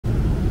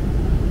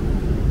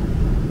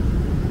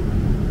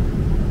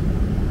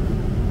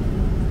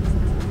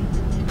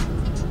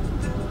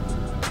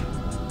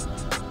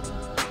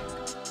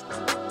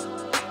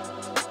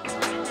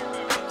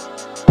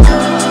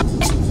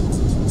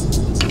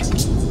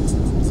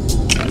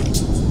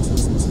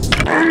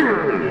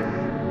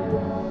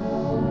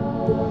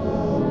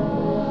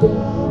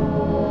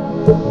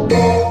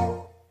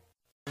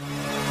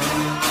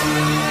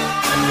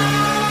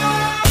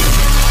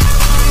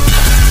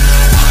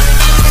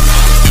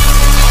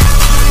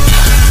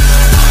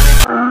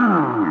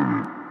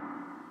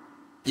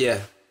Yeah.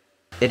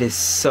 It is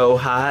so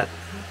hot.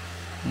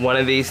 One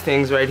of these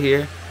things right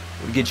here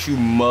will get you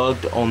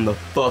mugged on the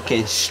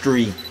fucking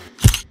street.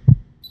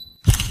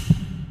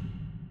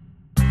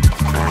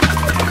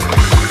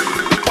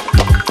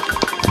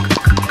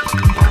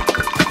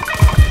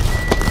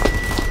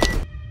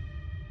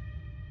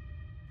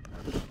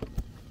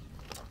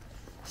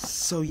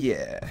 So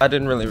yeah, I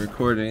didn't really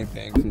record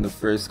anything from the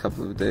first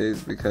couple of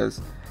days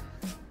because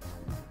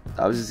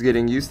I was just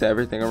getting used to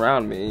everything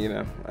around me, you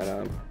know.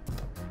 And,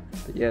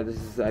 but yeah, this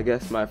is, I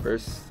guess, my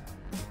first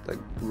like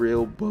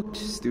real booked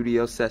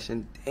studio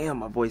session. Damn,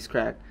 my voice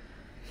cracked.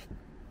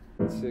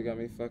 This shit got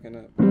me fucking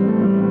up.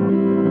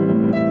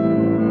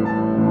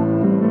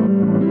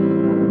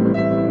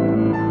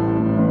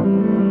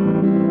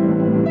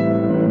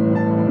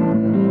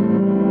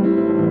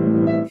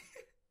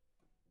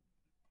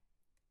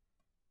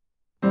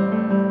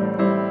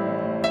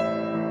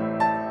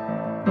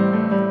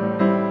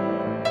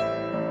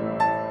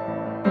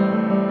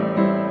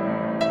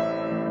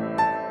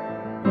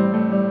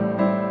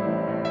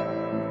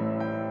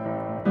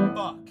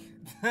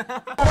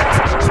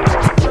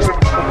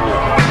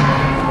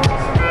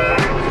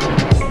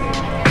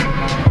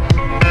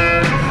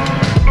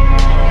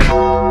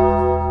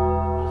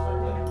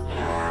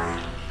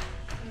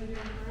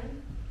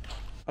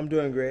 I'm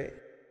doing great.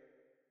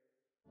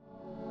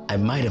 I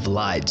might have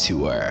lied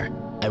to her.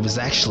 I was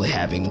actually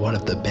having one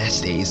of the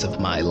best days of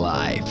my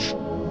life.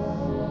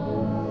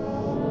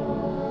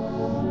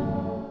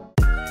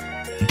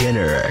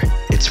 Dinner.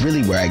 It's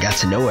really where I got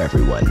to know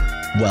everyone.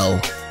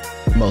 Well,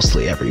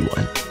 mostly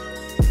everyone.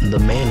 The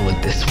man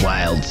with this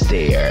wild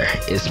stare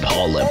is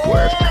Paul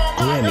Epworth,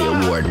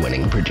 Grammy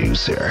Award-winning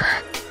producer.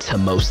 To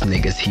most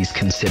niggas, he's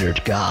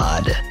considered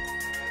God.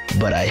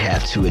 But I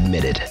have to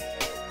admit it,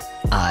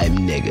 I'm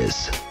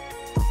niggas.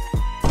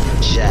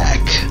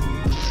 Jack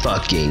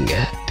fucking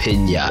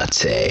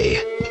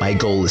Piñate. My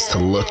goal is to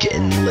look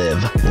and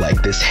live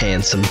like this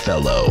handsome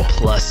fellow.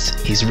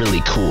 Plus, he's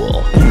really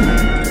cool.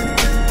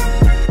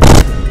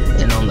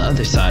 And on the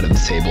other side of the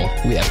table,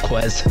 we have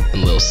Quez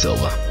and Lil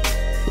Silva.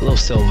 Lil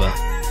Silva,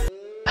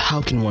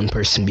 how can one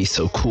person be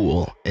so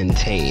cool and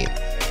tame?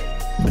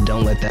 But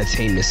don't let that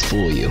tameness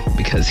fool you,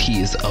 because he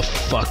is a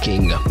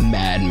fucking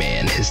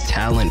madman. His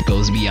talent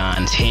goes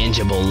beyond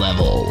tangible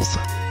levels.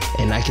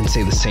 And I can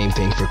say the same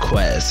thing for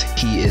Quez.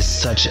 He is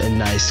such a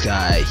nice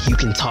guy. You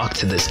can talk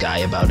to this guy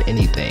about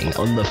anything.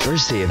 On the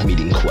first day of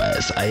meeting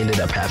Quez, I ended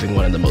up having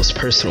one of the most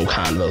personal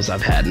convos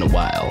I've had in a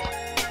while.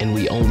 And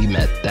we only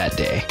met that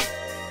day.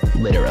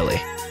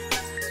 Literally.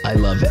 I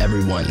love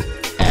everyone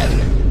at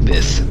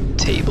this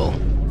table.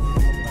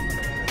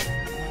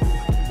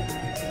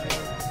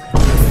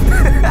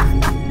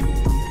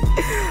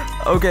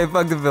 Okay,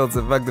 fuck the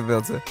filter, fuck the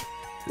filter.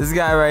 This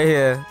guy right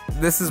here,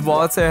 this is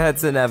Walter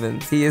Hudson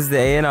Evans. He is the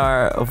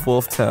A&R of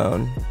Wolf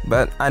Tone,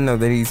 but I know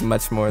that he's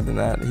much more than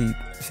that. He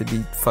should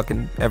be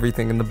fucking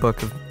everything in the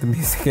book of the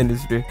music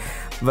industry.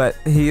 But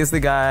he is the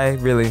guy,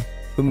 really,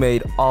 who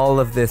made all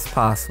of this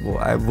possible.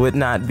 I would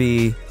not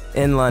be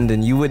in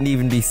London. You wouldn't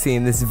even be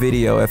seeing this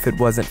video if it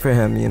wasn't for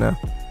him, you know.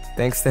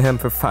 Thanks to him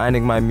for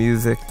finding my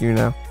music, you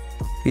know.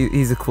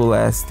 He's a cool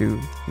ass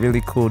dude.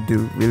 Really cool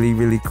dude. Really,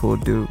 really cool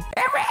dude.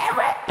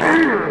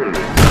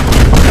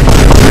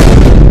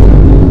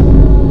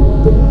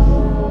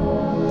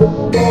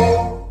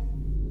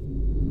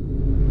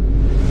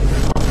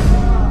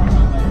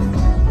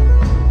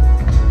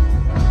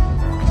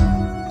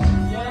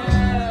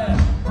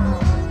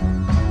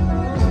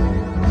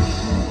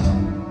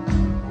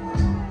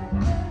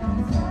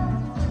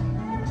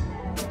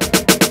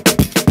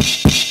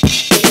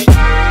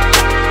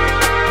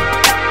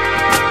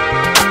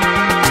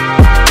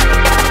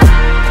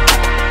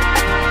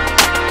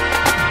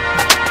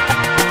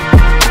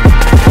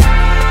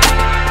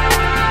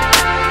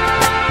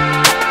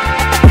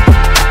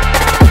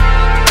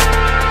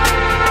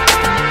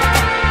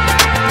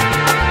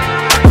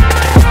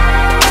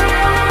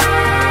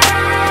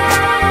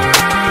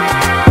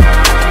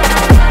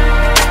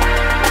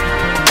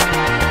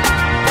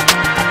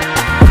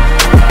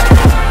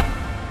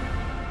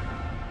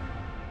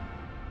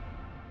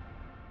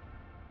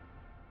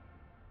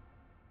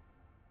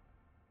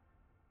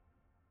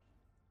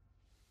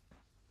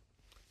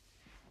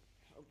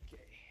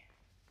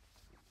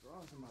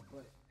 Drawers in my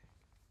butt.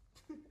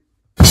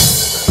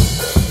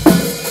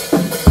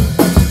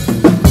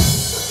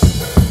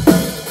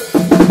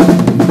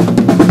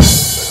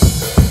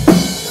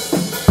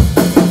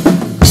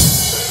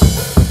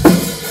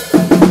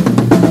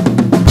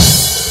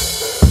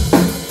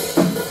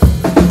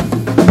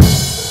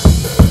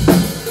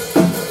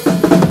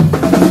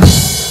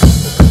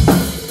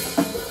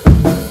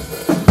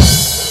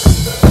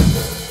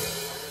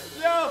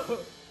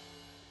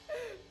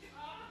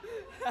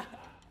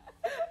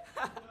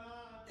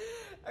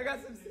 I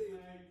got some.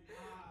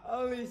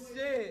 Holy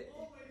shit!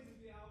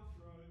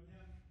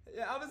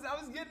 Yeah, I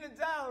was getting it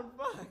down.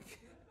 Fuck.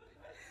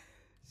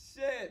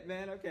 Shit,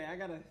 man. Okay, I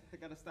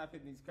gotta stop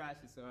hitting these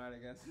crashes so hard, I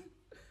guess.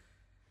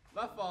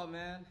 My fault,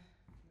 man.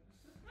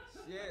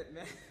 Shit,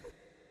 man.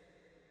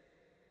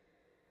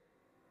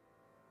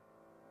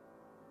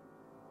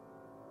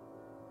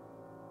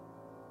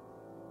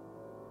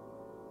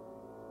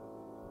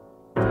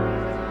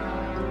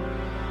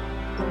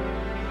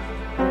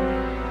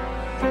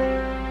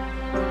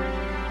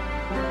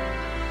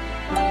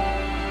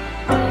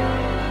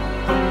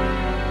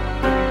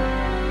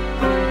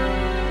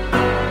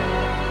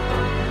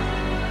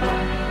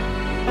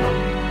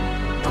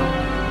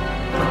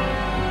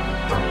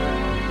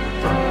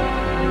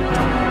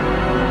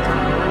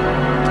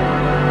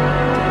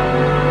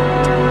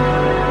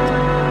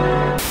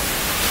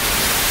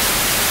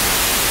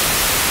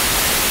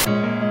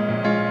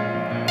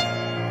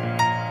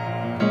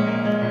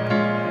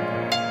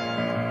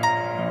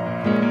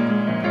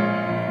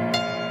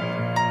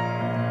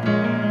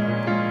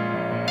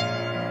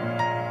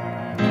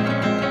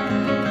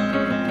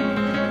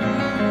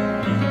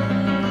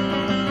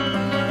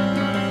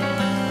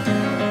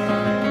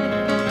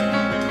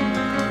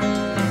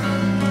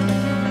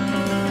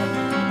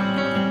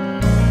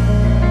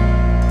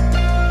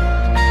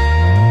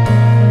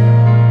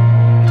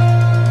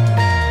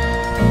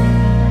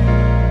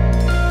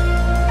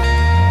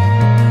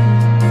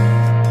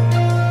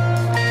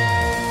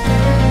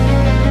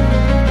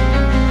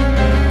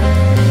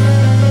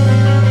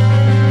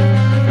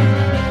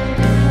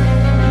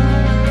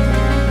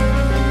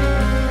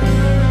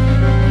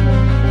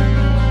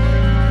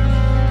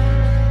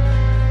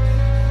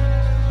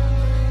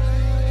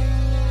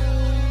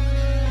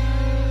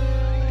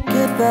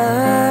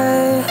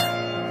 Goodbye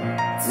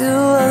to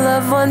a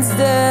loved one's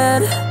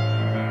dead.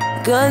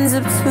 Guns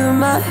up to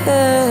my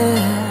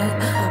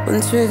head.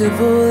 One trigger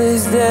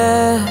bully's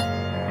dead.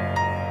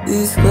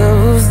 These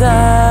closed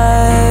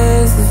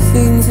eyes have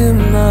seen too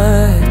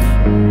much.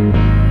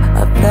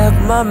 I pack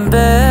my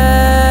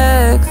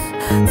bags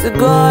to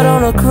go out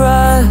on a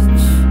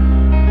crutch.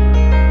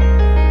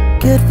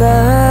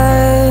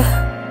 Goodbye,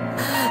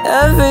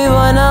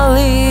 everyone, I'll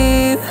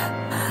leave.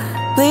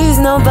 Please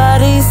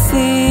nobody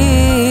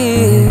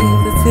see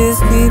the tears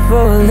keep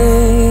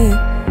rolling.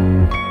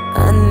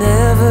 I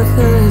never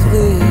could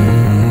be.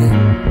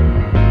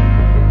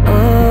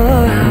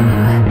 Oh,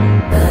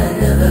 I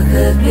never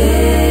could be.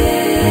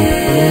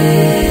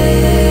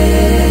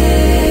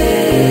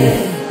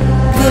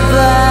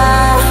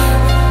 Goodbye,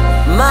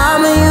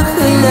 mama, you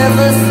could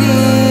never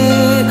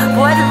see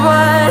what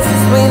was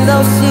between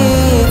those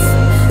sheets.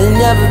 It's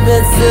never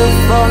been silk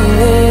for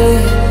me.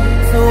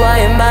 So why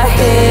am I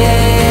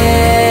here?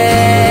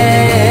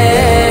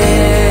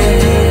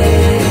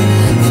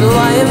 So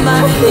why am I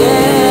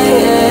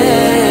here?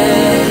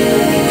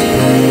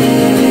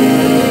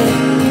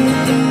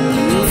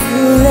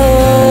 Too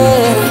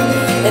late,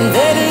 and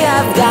baby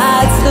I've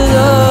got to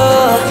go.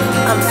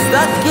 I'm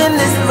stuck in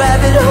this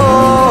rabbit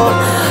hole.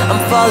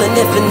 I'm falling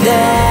if and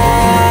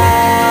down.